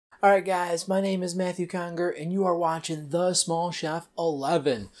Alright guys, my name is Matthew Conger and you are watching The Small Chef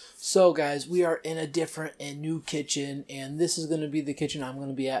 11. So guys, we are in a different and new kitchen, and this is going to be the kitchen I'm going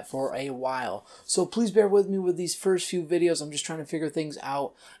to be at for a while. So please bear with me with these first few videos. I'm just trying to figure things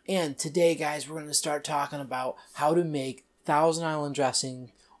out. And today guys, we're going to start talking about how to make Thousand Island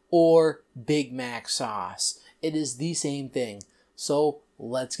dressing or Big Mac sauce. It is the same thing. So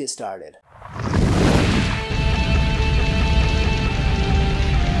let's get started.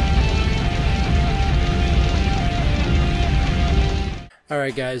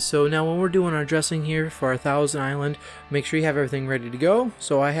 Alright guys, so now when we're doing our dressing here for our Thousand Island, make sure you have everything ready to go.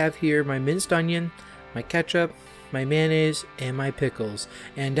 So I have here my minced onion, my ketchup, my mayonnaise, and my pickles.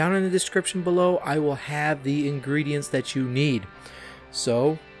 And down in the description below, I will have the ingredients that you need.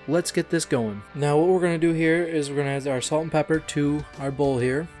 So let's get this going. Now what we're going to do here is we're going to add our salt and pepper to our bowl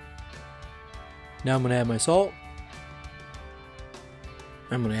here. Now I'm going to add my salt.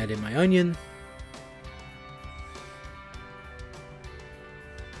 I'm going to add in my onion.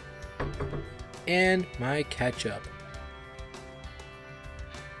 And my ketchup.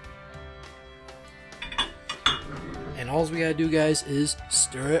 And all we gotta do guys is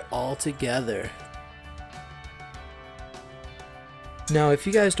stir it all together. Now if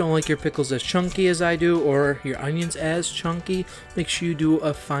you guys don't like your pickles as chunky as I do, or your onions as chunky, make sure you do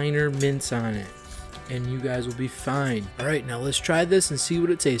a finer mince on it and you guys will be fine. Alright, now let's try this and see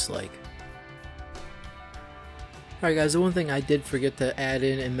what it tastes like. Alright guys, the one thing I did forget to add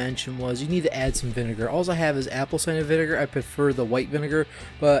in and mention was you need to add some vinegar. All I have is apple cider vinegar. I prefer the white vinegar,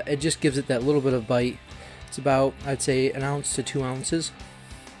 but it just gives it that little bit of bite. It's about, I'd say, 1 ounce to 2 ounces.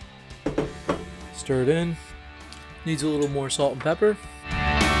 Stir it in. Needs a little more salt and pepper.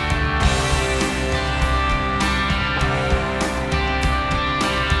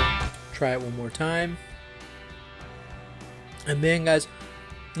 Try it one more time. And man guys,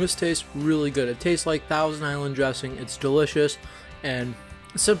 this tastes really good. It tastes like Thousand Island dressing. It's delicious and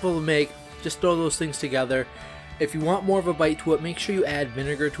simple to make. Just throw those things together. If you want more of a bite to it, make sure you add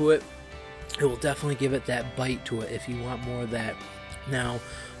vinegar to it. It will definitely give it that bite to it if you want more of that. Now,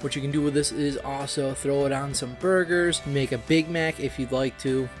 what you can do with this is also throw it on some burgers, make a Big Mac if you'd like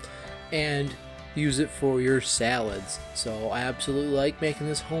to, and use it for your salads. So I absolutely like making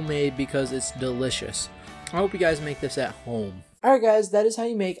this homemade because it's delicious. I hope you guys make this at home. Alright guys, that is how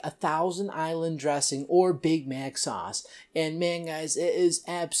you make a Thousand Island dressing or Big Mac sauce. And man guys, it is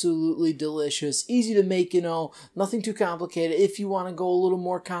absolutely delicious. Easy to make, you know, nothing too complicated. If you want to go a little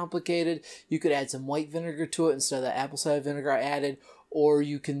more complicated, you could add some white vinegar to it instead of that apple cider vinegar I added. Or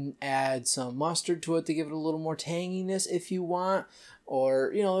you can add some mustard to it to give it a little more tanginess if you want.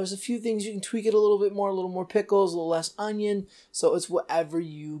 Or, you know, there's a few things you can tweak it a little bit more, a little more pickles, a little less onion. So it's whatever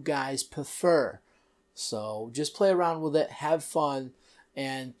you guys prefer. So just play around with it, have fun,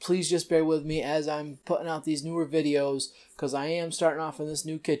 and please just bear with me as I'm putting out these newer videos because I am starting off in this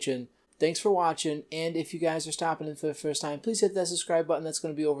new kitchen. Thanks for watching, and if you guys are stopping in for the first time, please hit that subscribe button that's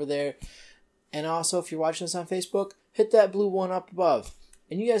going to be over there. And also, if you're watching this on Facebook, hit that blue one up above.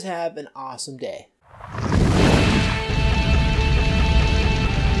 And you guys have an awesome day.